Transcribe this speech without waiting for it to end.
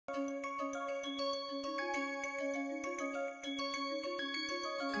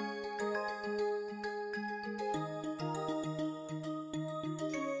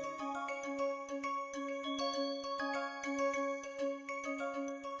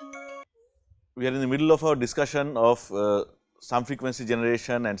we are in the middle of our discussion of some frequency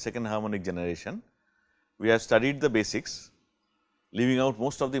generation and second harmonic generation. We have studied the basics, leaving out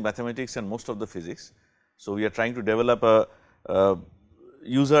most of the mathematics and most of the physics. So, we are trying to develop a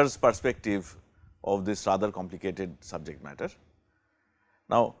user's perspective of this rather complicated subject matter.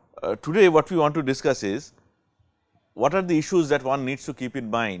 Now, today what we want to discuss is what are the issues that one needs to keep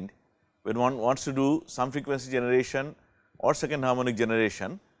in mind when one wants to do some frequency generation or second harmonic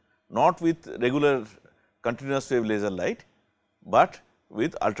generation, not with regular continuous wave laser light, but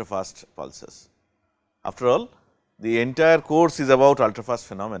with ultrafast pulses. After all, the entire course is about ultrafast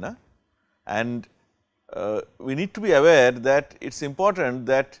phenomena, and we need to be aware that it is important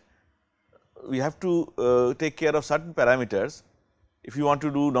that we have to take care of certain parameters if you want to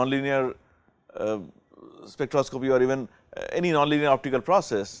do nonlinear spectroscopy or even any nonlinear optical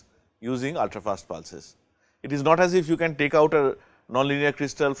process using ultrafast pulses. It is not as if you can take out a nonlinear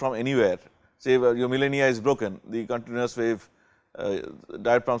crystal from anywhere, say your millennia is broken, the continuous wave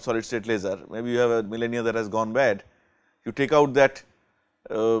diode pump solid state laser, maybe you have a millennia that has gone bad, you take out that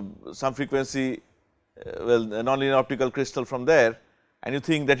some frequency well a nonlinear optical crystal from there and you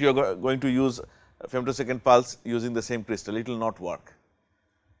think that you are going to use a femtosecond pulse using the same crystal, it will not work.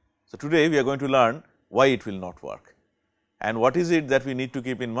 So, today we are going to learn why it will not work and what is it that we need to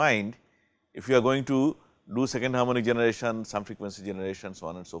keep in mind if we are going to do second harmonic generation, some frequency generation, so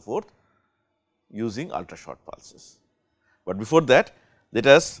on and so forth using ultra short pulses. But before that, let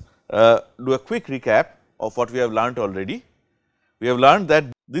us do a quick recap of what we have learned already. We have learned that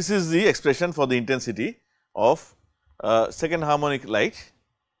this is the expression for the intensity of second harmonic light.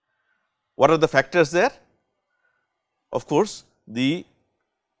 What are the factors there? Of course, the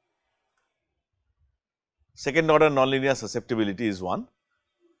second order nonlinear susceptibility is one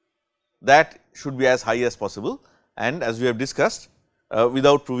that should be as high as possible, and as we have discussed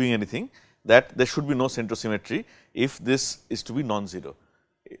without proving anything, that there should be no centrosymmetry if this is to be non-zero.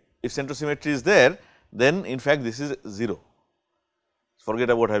 If centrosymmetry is there, then in fact this is 0, forget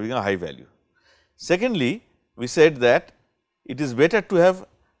about having a high value. Secondly, we said that it is better to have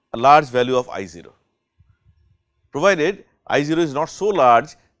a large value of I0, provided I0 is not so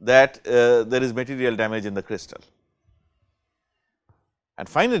large that there is material damage in the crystal. And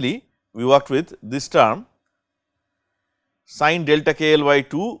finally, we worked with this term sin delta k L by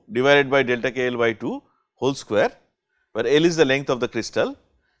 2 divided by delta k L by 2 whole square, where L is the length of the crystal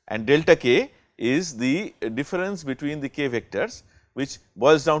and delta k is the difference between the k vectors, which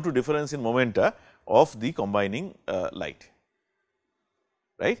boils down to difference in momenta of the combining light,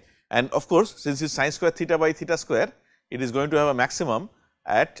 right. And of course, since it is sin square theta by theta square, it is going to have a maximum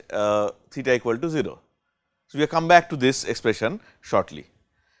at theta equal to 0. So, we will come back to this expression shortly,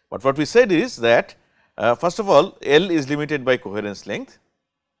 but what we said is that first of all L is limited by coherence length.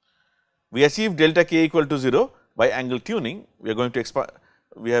 We achieve delta k equal to 0 by angle tuning. We are going to expand,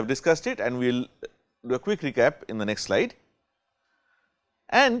 we have discussed it and we will do a quick recap in the next slide.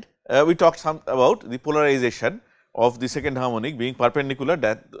 And we talked some about the polarization of the second harmonic being perpendicular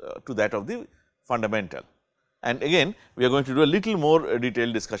to that of the fundamental. And again we are going to do a little more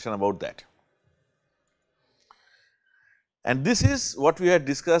detailed discussion about that. And this is what we had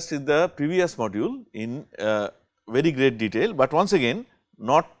discussed in the previous module in very great detail, but once again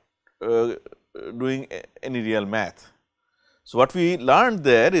not doing any real math. So, what we learned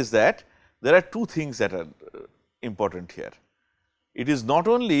there is that there are two things that are important here. It is not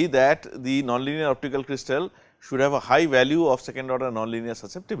only that the nonlinear optical crystal should have a high value of second order nonlinear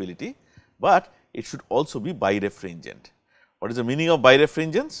susceptibility, but it should also be birefringent. What is the meaning of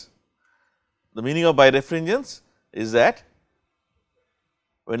birefringence? The meaning of birefringence is that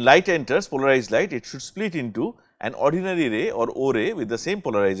when light enters, polarized light, it should split into an ordinary ray or O ray with the same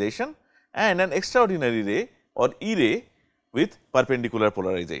polarization and an extraordinary ray or E ray with perpendicular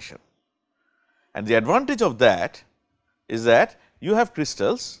polarization. And the advantage of that is that you have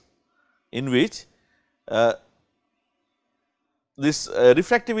crystals in which this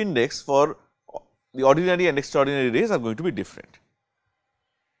refractive index for the ordinary and extraordinary rays are going to be different,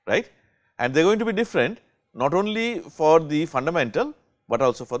 right, and they are going to be different not only for the fundamental, but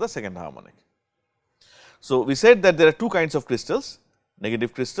also for the second harmonic. So, we said that there are two kinds of crystals,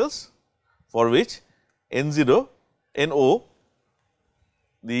 negative crystals for which N0, NO,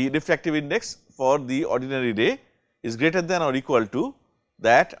 the refractive index for the ordinary ray is greater than or equal to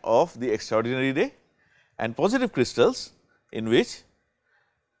that of the extraordinary ray, and positive crystals in which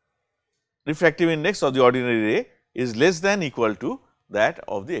refractive index of the ordinary ray is less than equal to that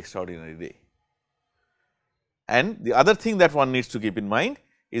of the extraordinary ray. And the other thing that one needs to keep in mind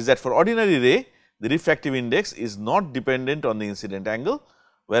is that for ordinary ray, the refractive index is not dependent on the incident angle,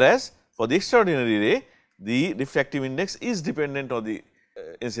 whereas For the extraordinary ray, the refractive index is dependent on the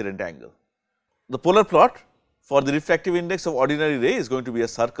incident angle. The polar plot for the refractive index of ordinary ray is going to be a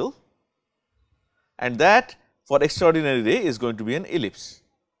circle, and that for extraordinary ray is going to be an ellipse.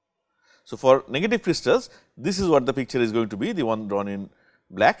 So, for negative crystals, this is what the picture is going to be, the one drawn in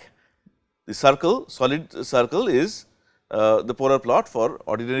black. The circle, solid circle is the polar plot for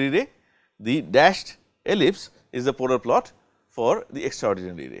ordinary ray, the dashed ellipse is the polar plot for the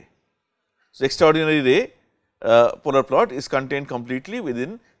extraordinary ray. So, extraordinary ray polar plot is contained completely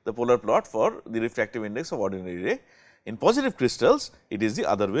within the polar plot for the refractive index of ordinary ray. In positive crystals, it is the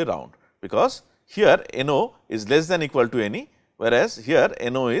other way round, because here NO is less than equal to NE, whereas here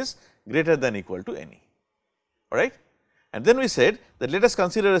NO is greater than equal to NE, all right. And then we said that let us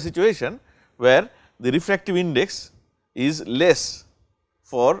consider a situation where the refractive index is less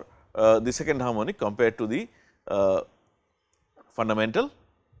for the second harmonic compared to the fundamental.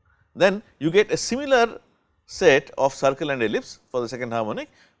 Then you get a similar set of circle and ellipse for the second harmonic,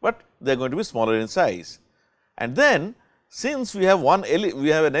 but they are going to be smaller in size. And then since we have an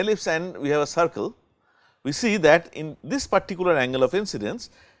ellipse and we have a circle, we see that in this particular angle of incidence,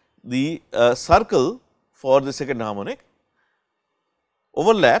 the circle for the second harmonic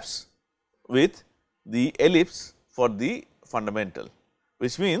overlaps with the ellipse for the fundamental,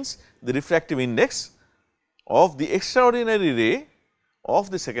 which means the refractive index of the extraordinary ray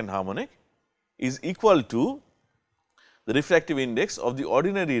of the second harmonic is equal to the refractive index of the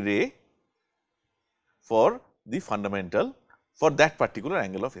ordinary ray for the fundamental for that particular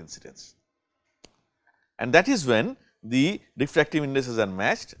angle of incidence. And that is when the refractive indices are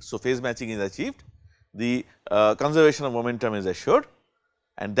matched. So, phase matching is achieved, the conservation of momentum is assured,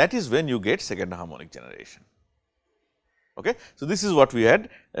 and that is when you get second harmonic generation. Okay. So, this is what we had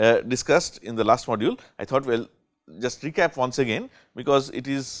discussed in the last module. I thought we will just recap once again, because it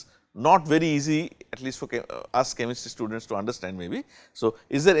is not very easy, at least for us chemistry students to understand maybe. So,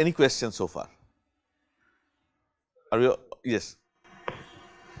 is there any question so far? Are we? Yes.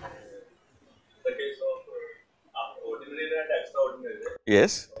 The case of ordinary ray and extraordinary ray.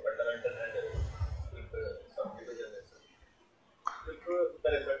 Yes. Fundamental and some generation. If the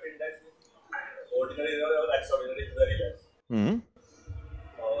refractive index is ordinary ray or extraordinary is very less,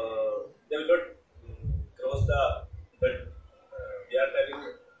 they will not cross the. But we are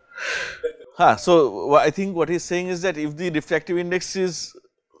having. So, I think what he is saying is that if the refractive index is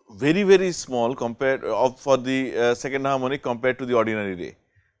very small compared for the second harmonic compared to the ordinary ray,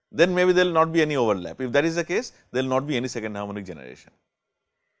 then maybe there will not be any overlap. If that is the case, there will not be any second harmonic generation.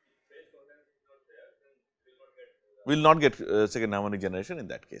 We will not get second harmonic generation in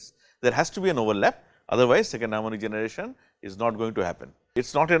that case. There has to be an overlap, otherwise second harmonic generation is not going to happen. It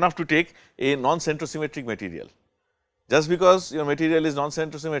is not enough to take a non-centrosymmetric material. Just because your material is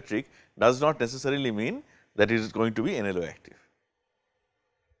non-centrosymmetric does not necessarily mean that it is going to be NLO active.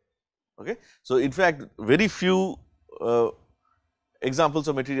 Okay. So, in fact, very few examples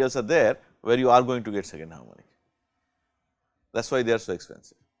of materials are there where you are going to get second harmonic. That is why they are so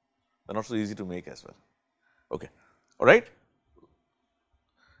expensive, they are not so easy to make as well. Okay. All right.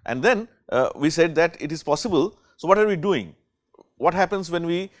 And then we said that it is possible. So, what are we doing? What happens when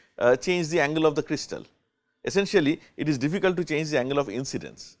we change the angle of the crystal? Essentially, it is difficult to change the angle of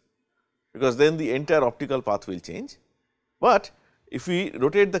incidence, because then the entire optical path will change. But if we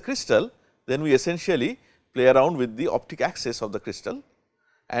rotate the crystal, then we essentially play around with the optic axis of the crystal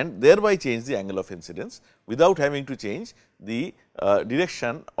and thereby change the angle of incidence without having to change the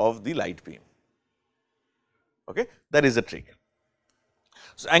direction of the light beam. Okay. That is the trick.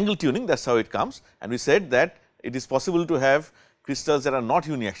 So, angle tuning, that is how it comes, and we said that it is possible to have crystals that are not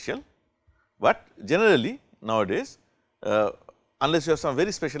uniaxial, but generally nowadays unless you have some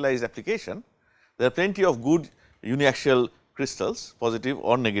very specialized application, there are plenty of good uniaxial crystals, positive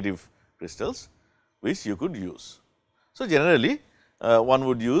or negative crystals, which you could use. So, generally one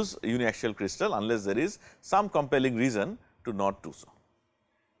would use uniaxial crystal unless there is some compelling reason to not do so.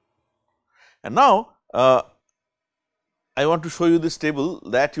 And now I want to show you this table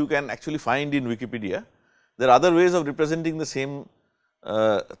that you can actually find in Wikipedia. There are other ways of representing the same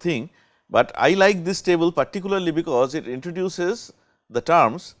thing, but I like this table particularly because it introduces the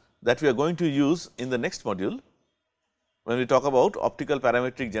terms that we are going to use in the next module when we talk about optical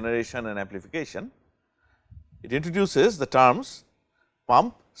parametric generation and amplification. It introduces the terms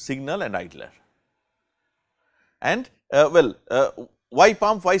pump, signal and idler. And why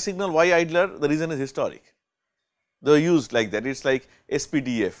pump, why signal, why idler? The reason is historic. They are used like that. It is like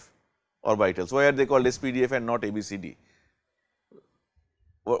SPDF orbitals. Why are they called SPDF and not ABCD?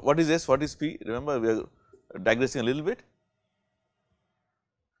 What is S? What is P? Remember, we are digressing a little bit.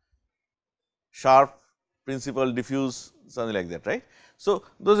 sharp, principal, diffuse, something like that, right. So,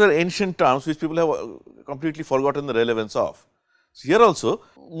 those are ancient terms which people have completely forgotten the relevance of. So, here also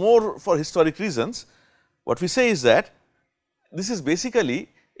more for historic reasons, what we say is that this is basically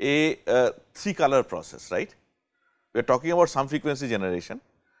a 3 color process, right. We are talking about some frequency generation,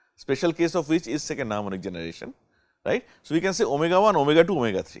 special case of which is second harmonic generation, right. So, we can say omega 1, omega 2,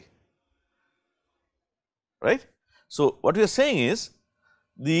 omega 3, right. So, what we are saying is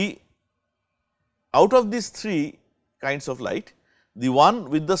the out of these 3 kinds of light, the one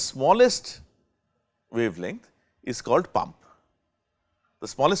with the smallest wavelength is called pump. The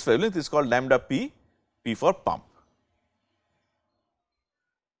smallest wavelength is called lambda p, p for pump.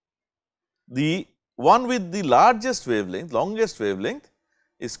 The one with the largest wavelength, longest wavelength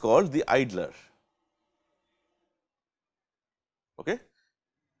is called the idler. Okay.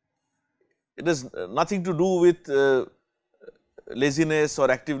 It has nothing to do with laziness or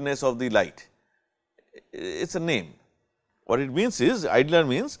activeness of the light, it is a name. What it means is, idler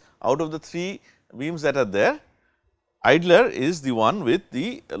means out of the 3 beams that are there, idler is the one with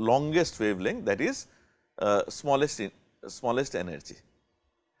the longest wavelength, that is smallest energy,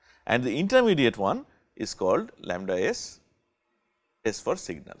 and the intermediate one is called lambda s, S for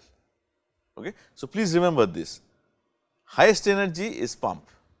signal. Okay. So, please remember this, highest energy is pump,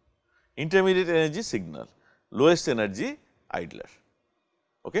 intermediate energy signal, lowest energy idler.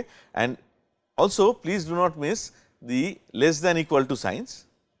 Okay. And also please do not miss the less than equal to signs.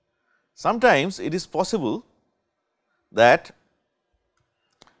 Sometimes it is possible that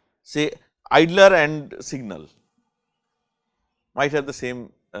say idler and signal might have the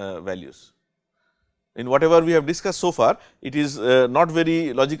same values. In whatever we have discussed so far, it is not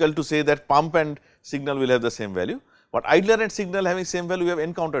very logical to say that pump and signal will have the same value, but idler and signal having same value, we have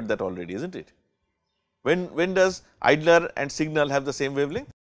encountered that already, is not it? When does idler and signal have the same wavelength?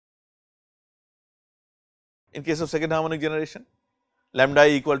 In case of second harmonic generation, lambda I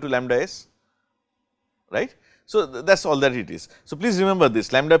equal to lambda s, right. So, that is all that it is. So, please remember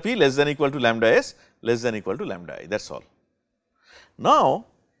this, lambda p less than equal to lambda s less than equal to lambda I, that is all. Now,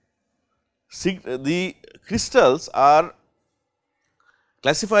 the crystals are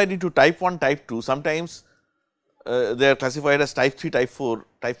classified into type 1, type 2, sometimes they are classified as type 3, type 4,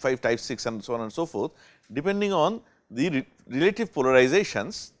 type 5, type 6 and so on and so forth, depending on the relative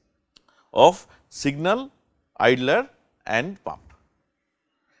polarizations of signal, idler and pump.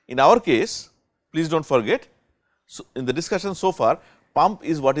 In our case, please do not forget, so in the discussion so far, pump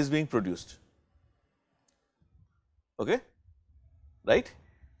is what is being produced, okay, right.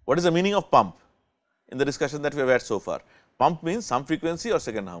 What is the meaning of pump in the discussion that we have had so far? Pump means some frequency or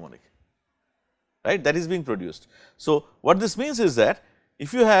second harmonic, right, that is being produced. So, what this means is that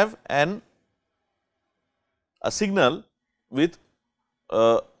if you have a signal with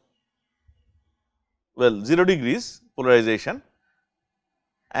 0 degrees polarization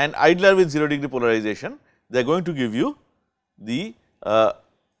and idler with 0 degree polarization, they are going to give you the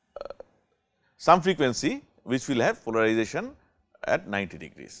some frequency which will have polarization at 90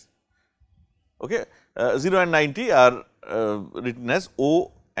 degrees. Okay. 0 and 90 are written as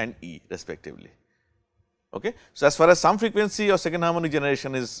O and E respectively. Okay. So, as far as some frequency or second harmonic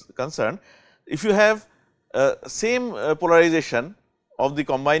generation is concerned, if you have same polarization of the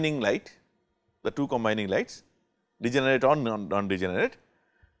combining light, the 2 combining lights, degenerate or non-degenerate,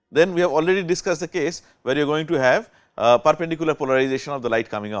 then we have already discussed the case where you are going to have perpendicular polarization of the light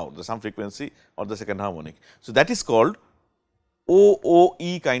coming out, the some frequency or the second harmonic. So, that is called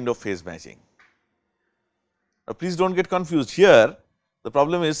OOE kind of phase matching. Now, please do not get confused here. The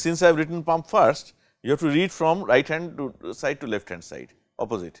problem is, since I have written pump first, you have to read from right hand to side to left hand side,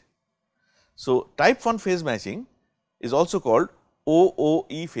 opposite. So, type 1 phase matching is also called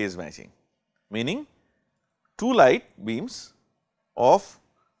OOE phase matching, meaning 2 light beams of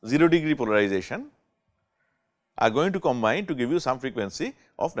 0 degree polarization are going to combine to give you some frequency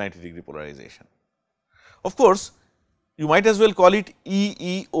of 90 degree polarization. Of course, you might as well call it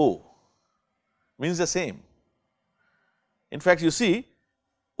EEO, means the same. In fact, you see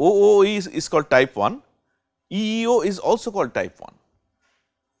OOE is called type 1, EEO is also called type 1.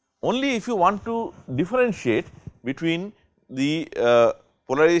 Only if you want to differentiate between the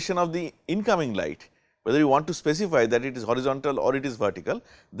polarization of the incoming light, whether you want to specify that it is horizontal or it is vertical,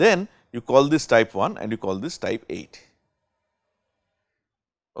 then you call this type 1 and you call this type 8.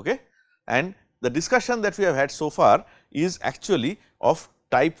 Okay? And the discussion that we have had so far is actually of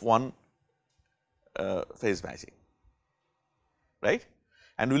type 1 phase matching, right.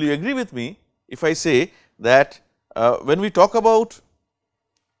 And will you agree with me if I say that when we talk about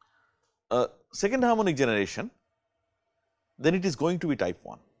second harmonic generation, then it is going to be type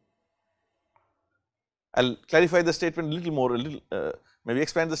 1. I will clarify the statement a little more, maybe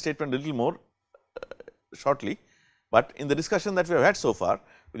expand the statement a little more shortly, but in the discussion that we have had so far,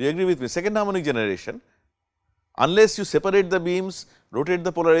 will you agree with me, second harmonic generation, unless you separate the beams, rotate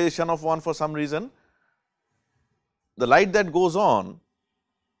the polarization of one for some reason, the light that goes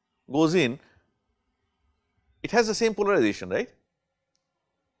in, it has the same polarization, right?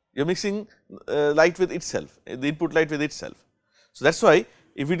 You are mixing light with itself, the input light with itself. So, that is why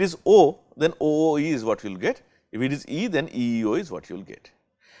if it is O, then OOE is what you will get, if it is E, then EEO is what you will get.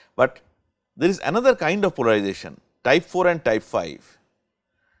 But there is another kind of polarization, type 4 and type 5.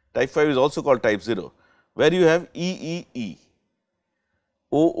 Type 5 is also called type 0, where you have EEE,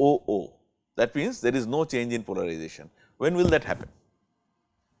 OOO. That means there is no change in polarization. When will that happen?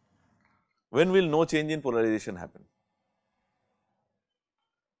 When will no change in polarization happen?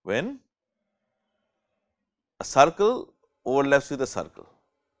 When a circle overlaps with a circle,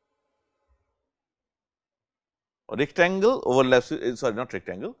 or rectangle overlaps with, sorry, not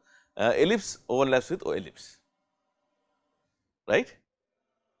rectangle, ellipse overlaps with ellipse, right?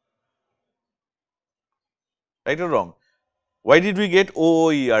 Right or wrong? Why did we get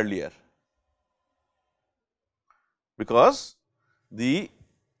OOE earlier? Because the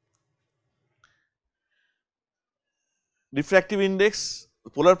refractive index,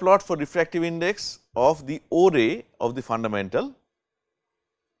 polar plot for refractive index of the O ray of the fundamental,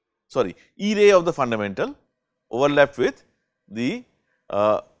 sorry, E ray of the fundamental overlapped with the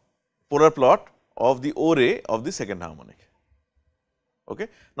polar plot of the O ray of the second harmonic. Okay.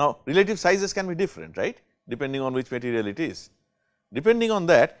 Now, relative sizes can be different, right, depending on which material it is. Depending on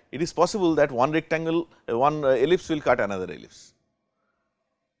that, it is possible that one rectangle, one ellipse will cut another ellipse.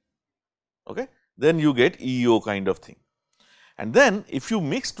 Okay. Then you get EEO kind of thing. And then if you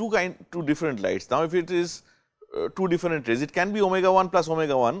mix two different lights, now if it is two different rays, it can be omega 1 plus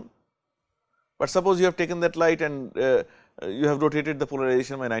omega 1, but suppose you have taken that light and you have rotated the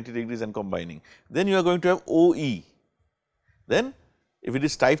polarization by 90 degrees and combining, then you are going to have OE. Then if it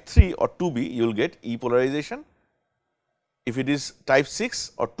is type 3 or 2B, you will get E polarization. If it is type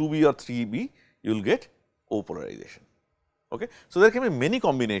 6 or 2B or 3B, you will get O polarization. Okay. So, there can be many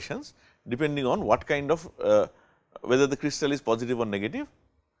combinations depending on what kind of whether the crystal is positive or negative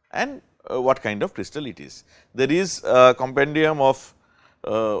and what kind of crystal it is. There is a compendium of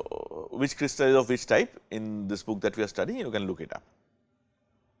which crystal is of which type in this book that we are studying, you can look it up.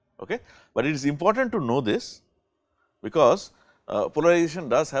 Okay. But it is important to know this, because polarization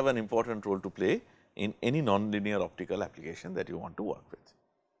does have an important role to play in any nonlinear optical application that you want to work with.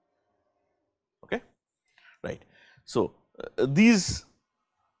 Okay. Right. So, these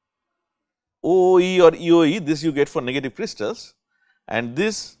OOE or EOE, this you get for negative crystals, and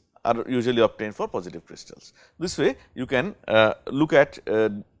this are usually obtained for positive crystals. This way you can look at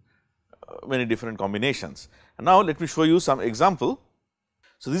many different combinations. And now, let me show you some example.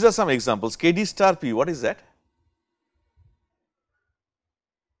 So, these are some examples. KD star P, what is that?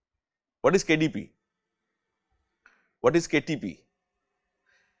 What is KDP? What is KTP?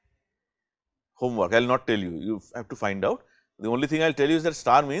 Homework, I will not tell you, you have to find out. The only thing I will tell you is that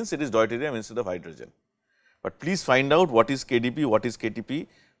star means it is deuterium instead of hydrogen. But please find out what is KDP, what is KTP,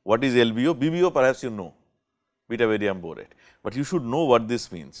 what is LBO, BBO perhaps you know, beta barium borate, but you should know what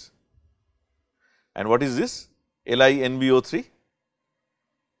this means. And what is this? LiNBO3,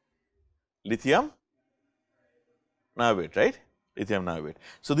 lithium niobate, right? Lithium niobate.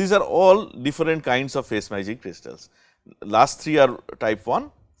 So, these are all different kinds of phase matching crystals. Last three are type 1,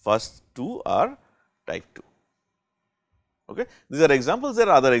 first two are type 2. Okay. These are examples, there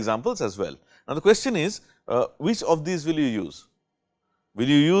are other examples as well. Now, the question is which of these will you use? Will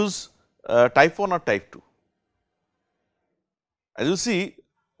you use type 1 or type 2? As you see,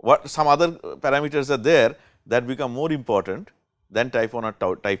 what some other parameters are there that become more important than type 1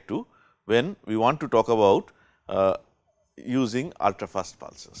 or type 2 when we want to talk about using ultrafast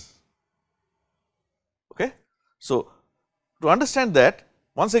pulses. Okay. So, to understand that,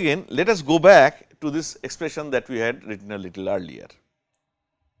 once again let us go back to this expression that we had written a little earlier.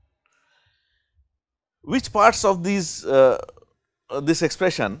 Which parts of these this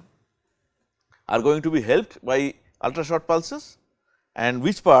expression are going to be helped by ultra short pulses and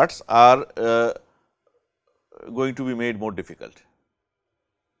which parts are going to be made more difficult?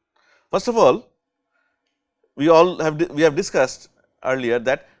 First of all, we have discussed earlier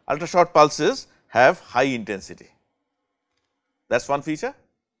that ultra short pulses have high intensity. That is one feature.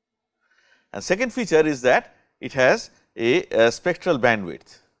 And second feature is that it has a spectral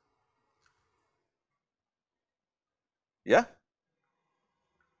bandwidth. Yeah,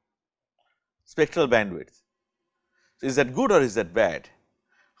 spectral bandwidth. So, is that good or is that bad?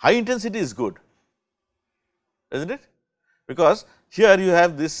 High intensity is good, is not it? Because here you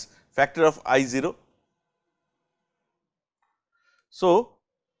have this factor of I0. So,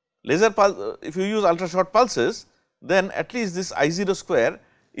 laser pulse, if you use ultra short pulses, then at least this I0 square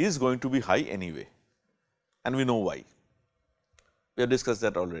is going to be high anyway, and we know why. We have discussed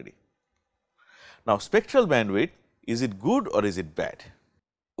that already. Now, spectral bandwidth, is it good or is it bad?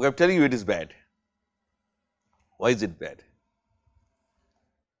 I am telling you it is bad. Why is it bad?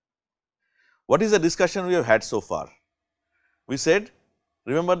 What is the discussion we have had so far? We said,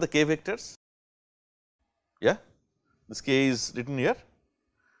 remember the k vectors? Yeah, this k is written here.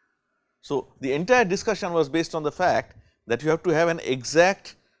 So, the entire discussion was based on the fact that you have to have an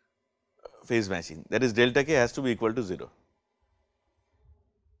exact phase matching, that is delta k has to be equal to 0.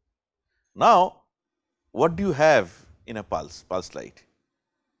 Now, what do you have in a pulse light?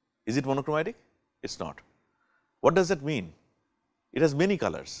 Is it monochromatic? It is not. What does that mean? It has many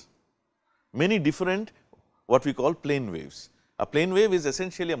colors, many different what we call plane waves. A plane wave is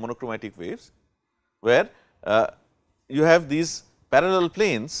essentially a monochromatic waves, where you have these parallel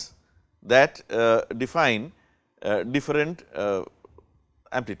planes that define different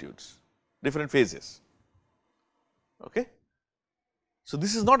amplitudes, different phases. Okay. So,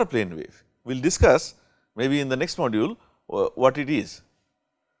 this is not a plane wave. We will discuss maybe in the next module what it is,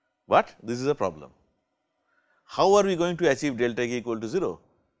 but this is a problem. How are we going to achieve delta k equal to 0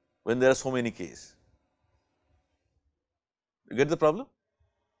 when there are so many k's? You get the problem?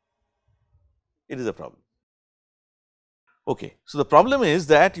 It is a problem. Okay. So, the problem is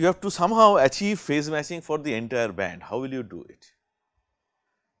that you have to somehow achieve phase matching for the entire band. How will you do it?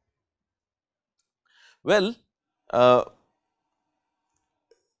 Well,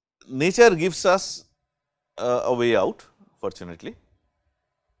 nature gives us a way out, fortunately,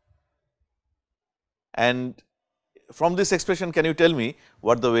 and from this expression, can you tell me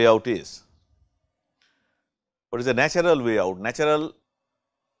what the way out is? What is a natural way out? Natural,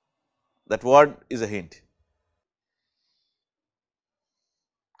 that word is a hint.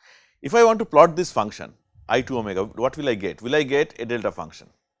 If I want to plot this function I to omega, what will I get? Will I get a delta function?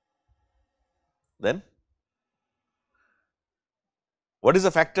 Then what is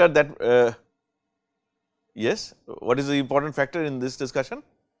the factor that yes, what is the important factor in this discussion?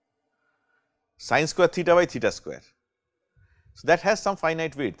 Sin square theta by theta square. So, that has some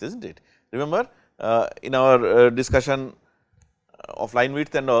finite width, is not it? Remember in our discussion of line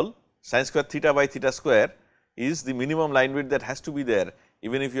width and all, sin square theta by theta square is the minimum line width that has to be there,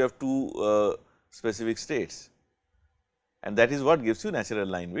 even if you have two specific states, and that is what gives you natural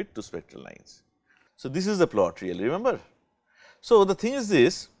line width to spectral lines. So, this is the plot really, remember. So, the thing is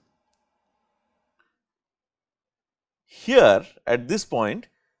this, here at this point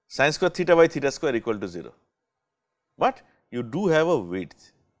sin square theta by theta square equal to 0, but you do have a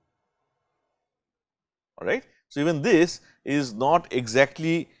width, all right. So, even this is not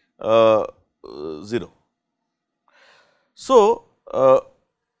exactly 0. So,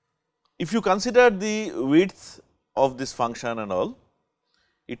 if you consider the width of this function and all,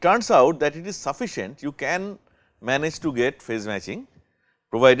 it turns out that it is sufficient, you can manage to get phase matching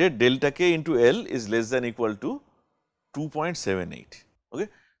provided delta k into L is less than equal to 2.78. Okay.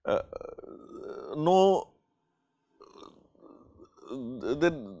 No,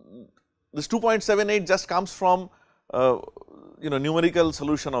 this 2.78 just comes from numerical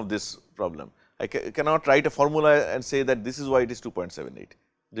solution of this problem. I cannot write a formula and say that this is why it is 2.78,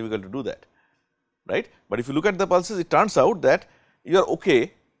 difficult to do that, right. But if you look at the pulses, it turns out that you are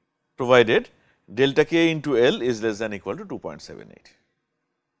okay provided delta k into L is less than equal to 2.78.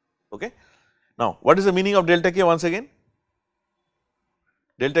 Okay. Now, what is the meaning of delta k once again?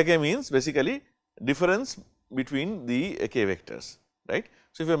 Delta k means basically difference between the k vectors, right.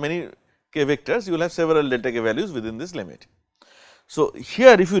 So, if you have many k vectors, you will have several delta k values within this limit. So,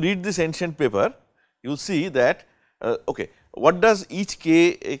 here if you read this ancient paper, you will see that okay, what does each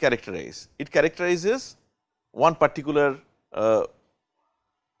k characterize? It characterizes one particular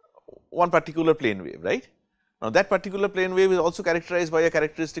plane wave, right. Now, that particular plane wave is also characterized by a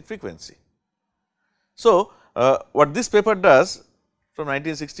characteristic frequency. So, what this paper does from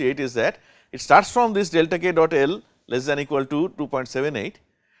 1968 is that it starts from this delta k dot L less than equal to 2.78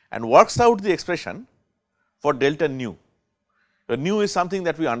 and works out the expression for delta nu. The nu is something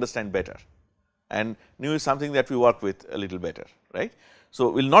that we understand better, and nu is something that we work with a little better, right. So,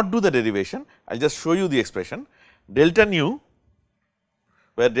 we will not do the derivation, I will just show you the expression delta nu,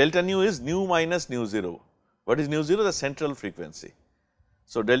 where delta nu is nu minus nu 0. What is nu 0? The central frequency.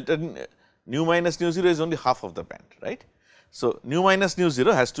 So, delta nu minus nu 0 is only half of the band, right. So, nu minus nu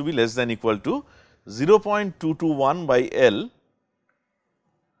 0 has to be less than equal to 0.221 by L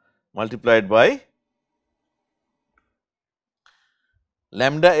multiplied by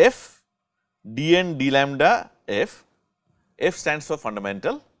lambda f dn d lambda f, f stands for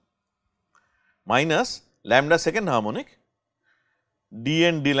fundamental, minus lambda second harmonic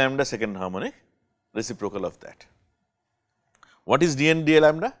dn d lambda second harmonic, reciprocal of that. What is dn d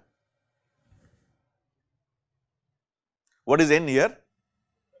lambda? What is n here?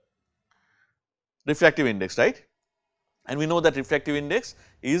 Refractive index, right? And we know that refractive index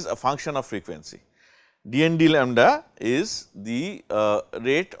is a function of frequency. dn d lambda is the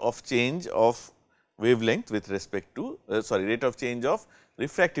rate of change of wavelength with respect to rate of change of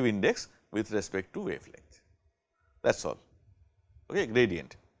refractive index with respect to wavelength. That is all, okay,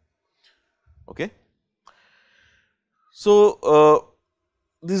 gradient. Okay. So,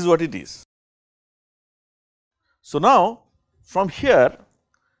 this is what it is. So, now from here,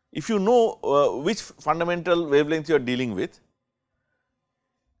 if you know which fundamental wavelength you are dealing with,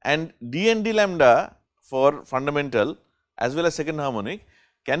 and dn d lambda for fundamental as well as second harmonic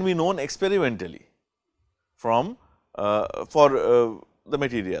can be known experimentally from for the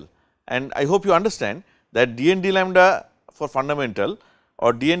material, and I hope you understand that dn d lambda for fundamental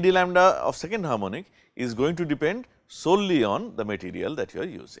or dn d lambda of second harmonic is going to depend solely on the material that you are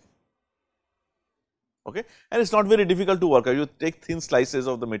using. Okay. And it is not very difficult to work out. You take thin slices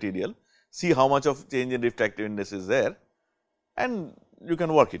of the material, see how much of change in refractive index is there, and you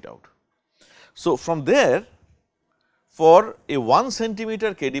can work it out. So, from there, for a 1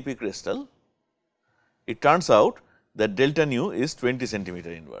 centimeter KDP crystal, it turns out that delta nu is 20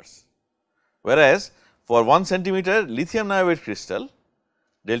 centimeter inverse, whereas for 1 centimeter lithium niobate crystal,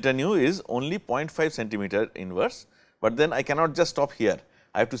 delta nu is only 0.5 centimeter inverse, but then I cannot just stop here,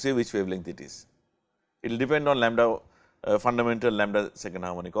 I have to say which wavelength it is. It will depend on lambda fundamental, lambda second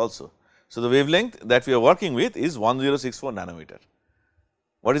harmonic also. So, the wavelength that we are working with is 1064 nanometer.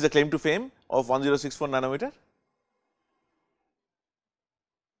 What is the claim to fame of 1064 nanometer?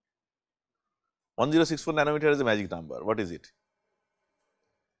 1064 nanometer is a magic number. What is it?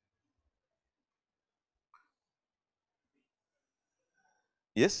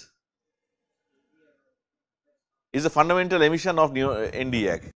 Yes? Is the fundamental emission of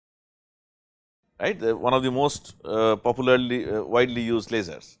Nd:YAG, right? One of the most popularly widely used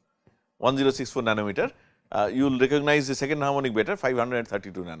lasers, 1064 nanometer. You will recognize the second harmonic better,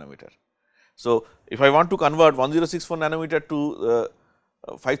 532 nanometer. So, if I want to convert 1064 nanometer to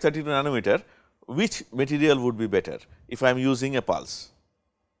 532 nanometer, which material would be better if I am using a pulse?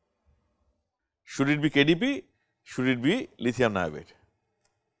 Should it be KDP? Should it be lithium niobate?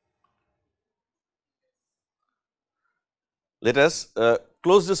 Let us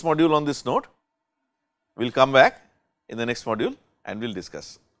close this module on this note. We will come back in the next module and we will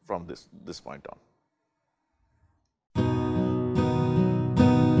discuss from this point on.